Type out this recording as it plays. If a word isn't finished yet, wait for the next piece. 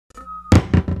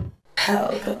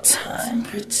Pelpa time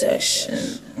protection.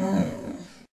 Ladies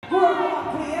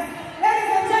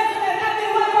and gentlemen, let me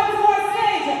welcome to our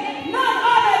stage none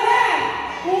other than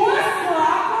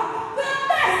WESROK, the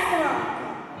WESROK.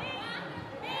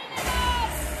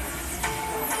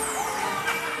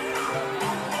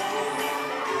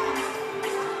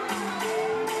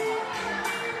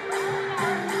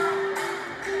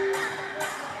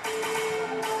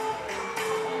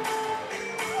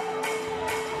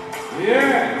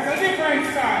 Yeah, it's a different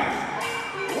style.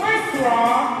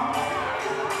 WESROK.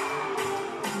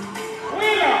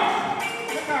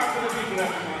 Look out for the people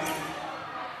up there.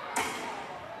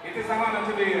 It is an honor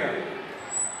to be here.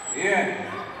 Yeah.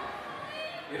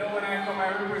 You know when I come, I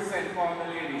represent for the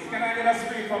ladies. Can I get a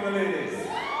scream from the ladies?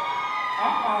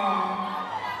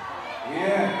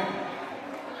 Yeah.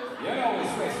 You know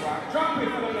it's WESROK. Drop it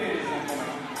for the ladies.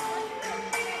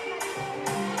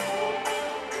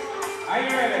 Are you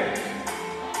ready?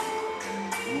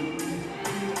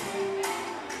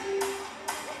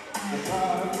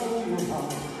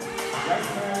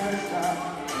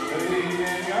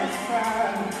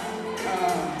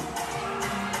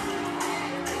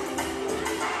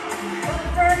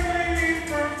 Perfectly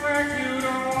perfect, you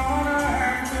don't wanna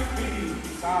have to be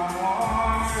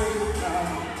someone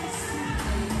else.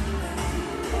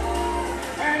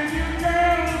 And you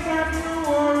girls have to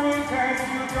worry 'cause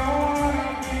you don't wanna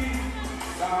be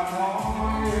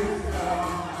someone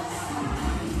else.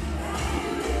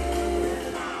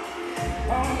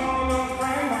 Oh no, don't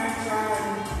cry, my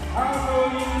child. Although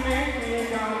you make me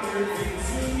younger, things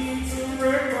you need to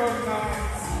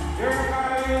recognize. Your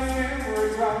eyes never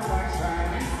drop like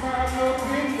shining stars up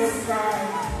in the sky.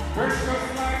 Precious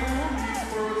like rubies,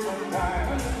 pearls and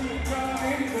diamonds deep down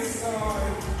in the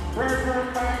soil. Perfect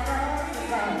like God,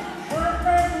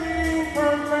 perfectly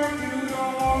perfect. You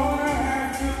don't wanna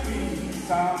have to be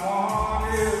someone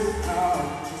else now.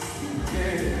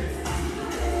 Yeah.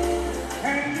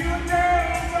 And you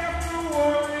don't have to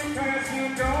worry 'cause you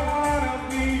don't wanna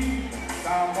be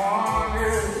someone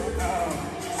else now.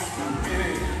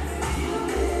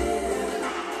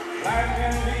 Life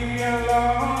can be a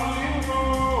lonely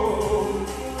road.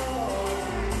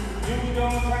 You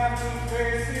don't have to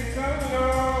face it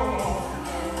alone.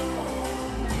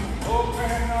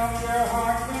 Open up your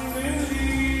heart and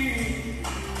believe.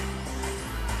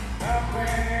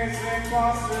 Nothing is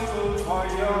impossible for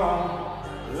you.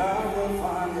 Love will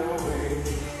find a way.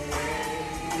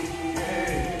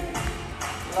 Hey,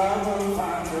 love will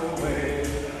find a way.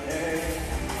 Hey,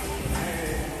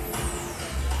 hey.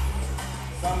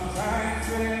 Sometimes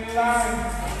in life,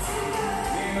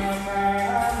 you know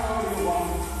that all you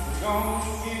want. Don't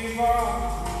give up.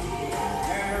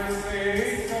 Never say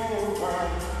it's over.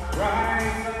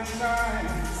 Rise and shine.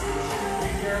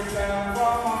 Pick yourself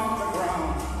up on the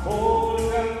ground. Hold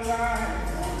them tight.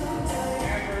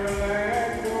 Never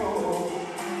let go.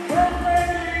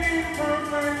 Perfectly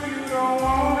perfect. You don't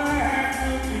wanna have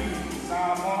to be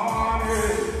someone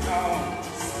else.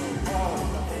 No.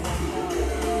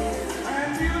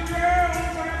 And you don't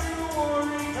have to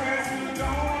worry 'cause you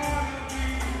don't wanna be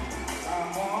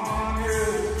someone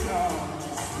else. No.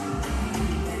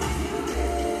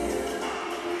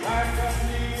 Life can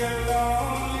be a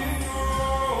lonely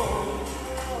road.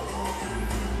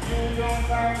 You don't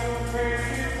have to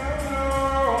face it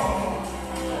alone.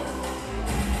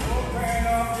 Open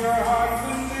up your heart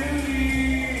and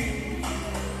believe.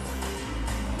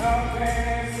 Nothing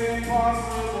is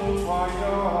impossible for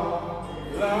you.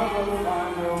 Love will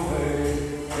find a way.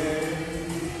 Hey,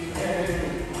 hey.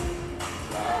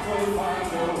 Love will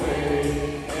find a way.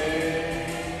 Hey,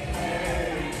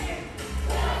 hey.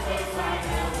 Love will find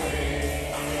a way.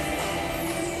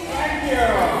 Thank you.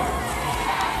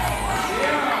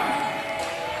 Yeah.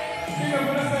 Speak up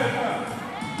for yourself, huh?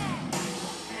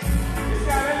 This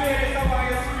guy, that lady, come on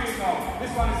your screen now.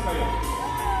 This one is for you.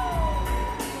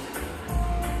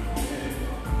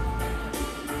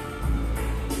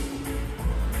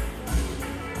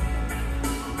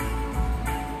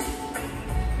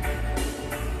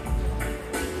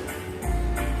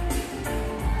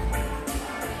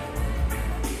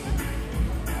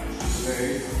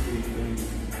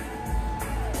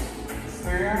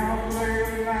 Stay out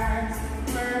late nights,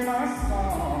 play my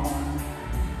song.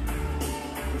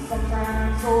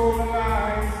 Sometimes all the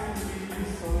nights can be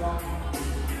so long.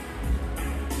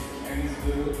 And it's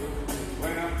good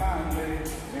when I finally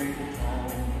make it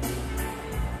home.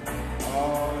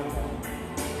 All alone,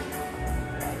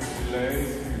 like she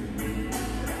lays me.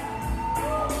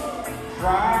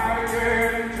 Try to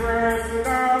get dressed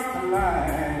without the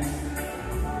light.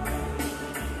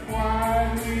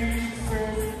 Why we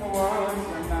said was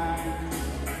the night.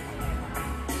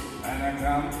 And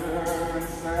come to her and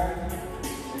say,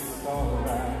 it's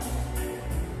alright.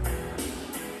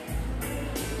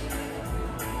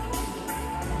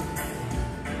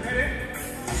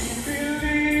 She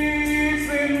believes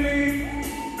in me.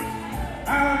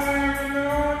 I'll never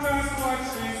know just what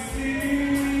she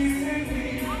sees in me.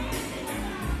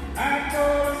 I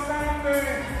told her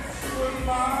someday she was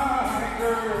my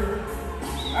girl.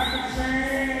 I could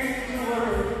change the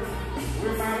world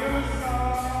with my little song.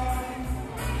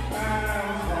 I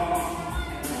was wrong,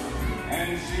 and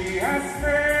she has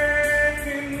faith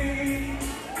in me.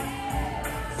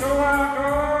 So I'll go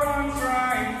on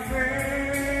trying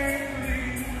faithfully.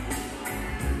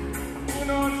 Who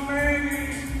knows, maybe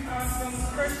on some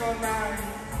special night,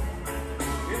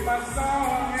 if my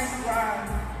song is right,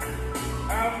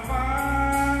 I'll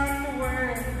find a way,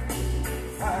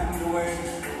 find a way.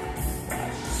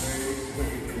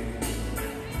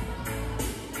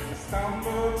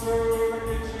 Stumble through the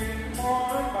kitchen for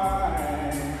a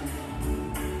bite,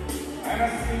 and I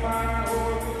see my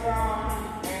old guitar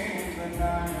in the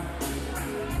night,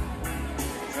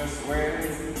 just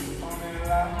waiting on the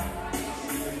light to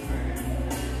see the thing.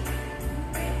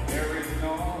 There is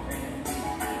no end,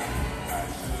 I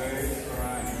should lay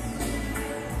crying.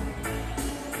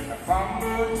 I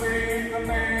fumbled with the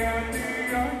melody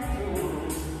of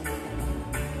blues,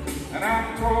 and I'm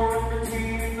torn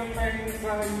between the things I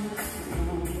used to do.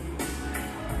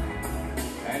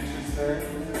 And she said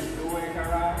to wake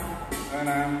her up, and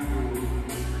I'm through.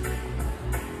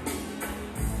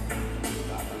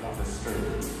 Not love is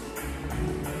true.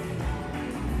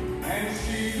 And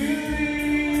she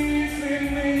believes in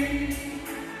me.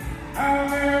 I'll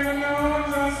never know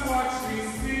just what she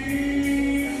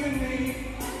sees in me.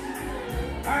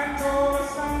 I told her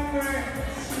someday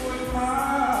she was my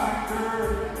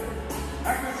girl. I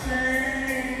could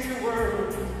change the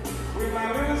world with my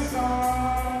little song.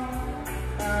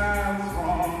 I was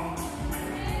wrong,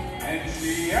 and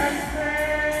she has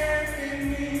faith in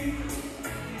me.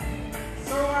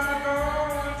 So I go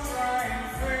on trying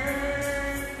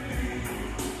faithfully.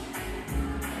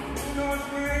 Who knows,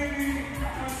 maybe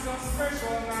on some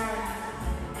special night,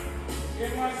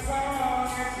 if my song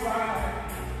is right,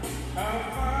 I'll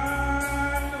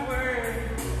find a way,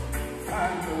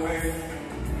 find a way.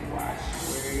 Why she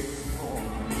waits for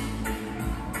me?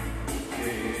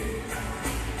 Yeah.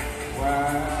 Why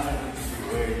she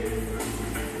waits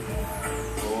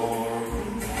for me?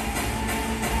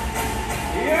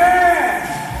 Yeah!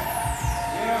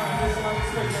 Yeah, this one is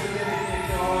especially dedicated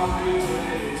to all of you.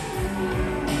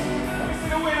 Let me see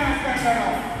the winner stand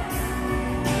there.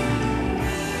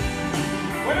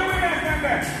 Where the winner stand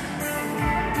there?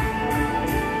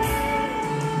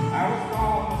 I was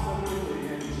born as a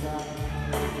brilliant child.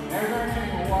 Never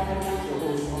knew what it was to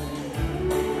lose on me.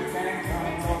 I can't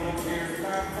count all the tears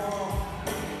that fall.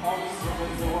 All the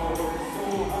struggles the world so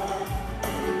hard.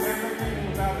 Never knew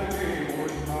that the day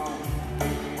would come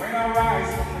when I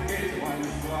rise from the gate one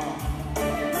slum.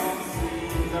 Don't see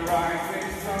the rising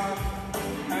sun,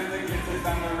 and the glitters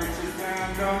and the riches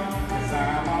can't go. 'Cause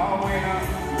I'm a winner.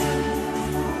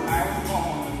 I was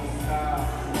born as a star.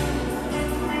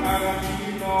 I don't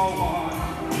need no one.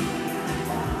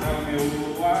 Tell me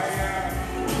who I am.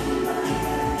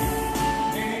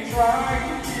 And you try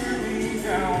to tear me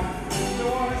down.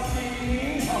 Don't want to see me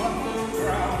on the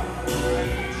ground. And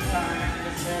each time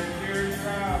you set your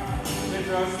trap, they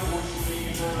just push me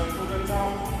further to the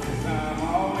top. 'Cause I'm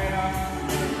a winner.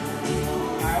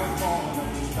 I was born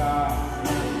as a star.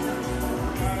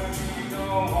 I don't need no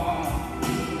one.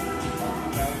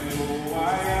 Tell me who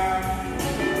I am.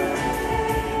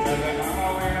 Tell them I'm a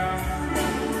winner.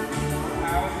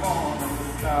 I was born as a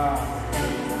star.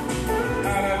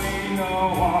 I don't need no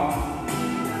one.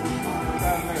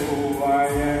 Tell me who I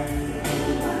am.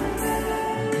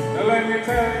 Now let me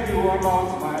tell you about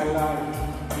my life.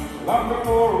 Long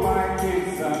before my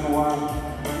kids and wife,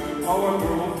 how I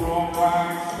grew from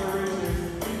rags to riches,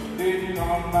 didn't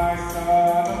on my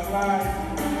son of life.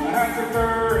 I had to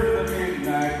burn the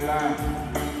midnight lamp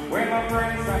when my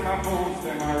friends and my folks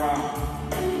came around.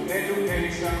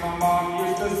 Education, my mom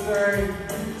used to say,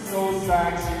 so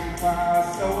sad she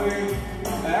passed away.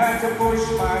 I had to push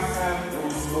myself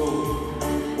through school.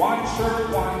 One shirt,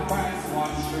 one pants,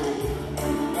 one shoe.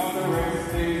 Now the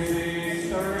rest is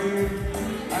history.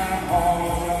 I'm all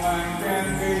the man can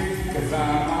be, 'cause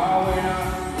I'm a winner.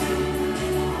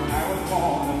 I was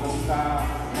born as a star.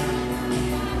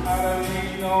 I don't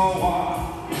need no one.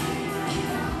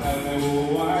 Tell me who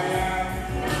I am.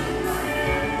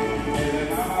 Tell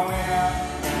them I'm a winner.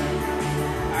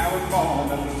 I was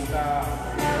born as a star.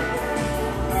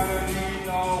 I don't need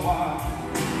no one.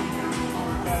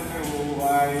 Tell me who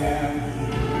I am.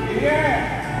 Yeah.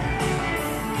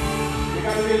 You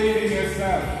gotta believe in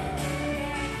yourself.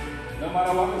 No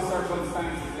matter what the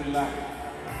circumstances in life,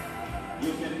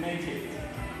 you can make it.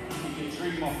 You can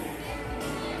dream of it.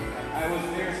 I was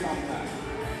there sometime,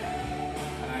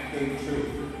 and I came through.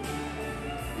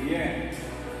 Yeah.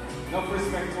 Enough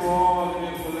respect to all the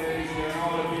beautiful ladies here and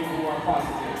all the people who are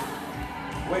positive.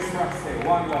 WESROK say,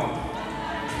 one love.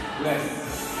 Bless.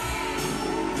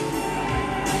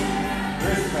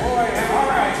 Respect. Boy, all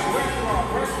right,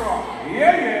 WESROK.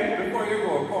 Yeah. Before you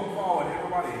go, come forward,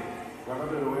 everybody. We're going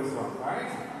to do the WESROK, all right?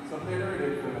 So play the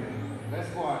rhythm for me. Let's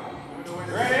go on.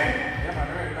 Ready? Yeah, man,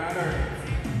 ready, man, ready.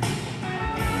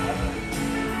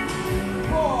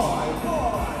 Boy.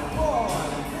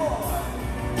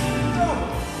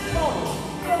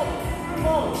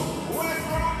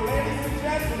 WESROK, ladies and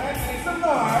gentlemen, it's a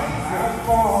noise.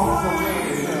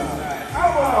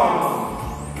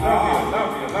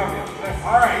 Love you.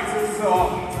 All right, so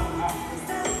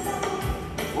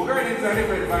we're going into a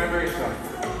different vibration.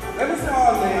 Let me see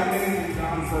all the amazing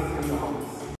dancers in the house.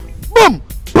 Boom!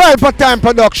 Pelpa Time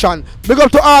production. Big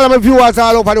up to all of my viewers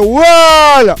all over the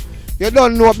world. You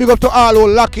don't know. Big up to all who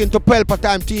lock into Pelpa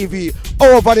Time TV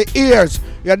over the years.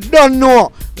 You don't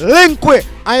know. Link with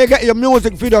and you get your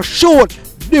music video shoot,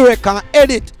 direct and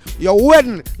edit. Your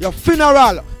wedding, your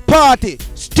funeral, party,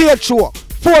 stage show,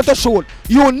 photo shoot,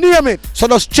 you name it. So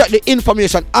just check the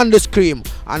information on the screen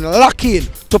and lock in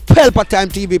to Pelpa Time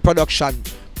TV production.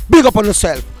 Big up on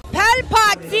yourself.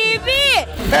 Pelpa TV!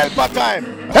 Pelpa Time!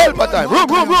 Pelpa Time! Room!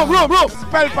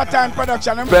 Pelpa Time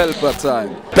production. Pelpa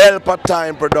Time. Pelpa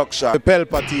Time production.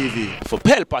 Pelpa TV. For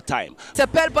Pelpa Time. It's a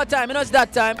Pelpa Time, you know it's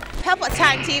that time. Pelpa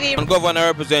Time TV. I'm governor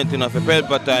representing of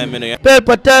Pelpa Time, you know.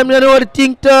 Pelpa Time, you know what the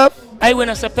thing tough? I when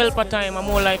I say Pelpa Time, I'm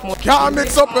more like more. Can't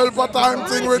mix up Pelpa Time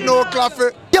thing with no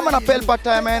coffee. Yeah, man, a Pelpa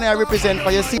Time, and I represent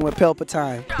for you. See, we're Pelpa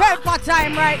Time. Pelpa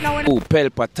Time right now. Oh,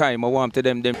 Pelpa Time, I want to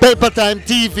them. Pelpa Time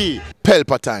TV.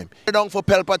 Pelpa Time. Down for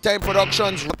Pelpa Time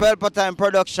Productions. Pelpa Time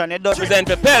production. It does Present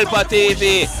for Pelpa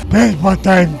TV. Pelpa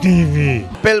Time TV.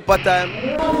 Pelpa Time.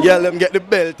 Yeah, let them get the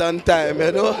belt on time,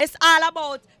 you know. It's all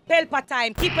about Pelpa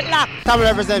Time. Keep it locked. Time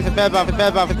represent for Pelpa,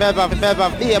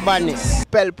 the badness.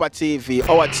 Pelpa TV,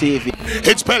 our TV.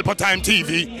 It's Pelpa Time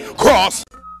TV. Cross.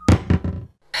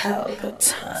 Pelpa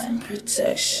Time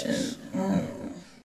protection.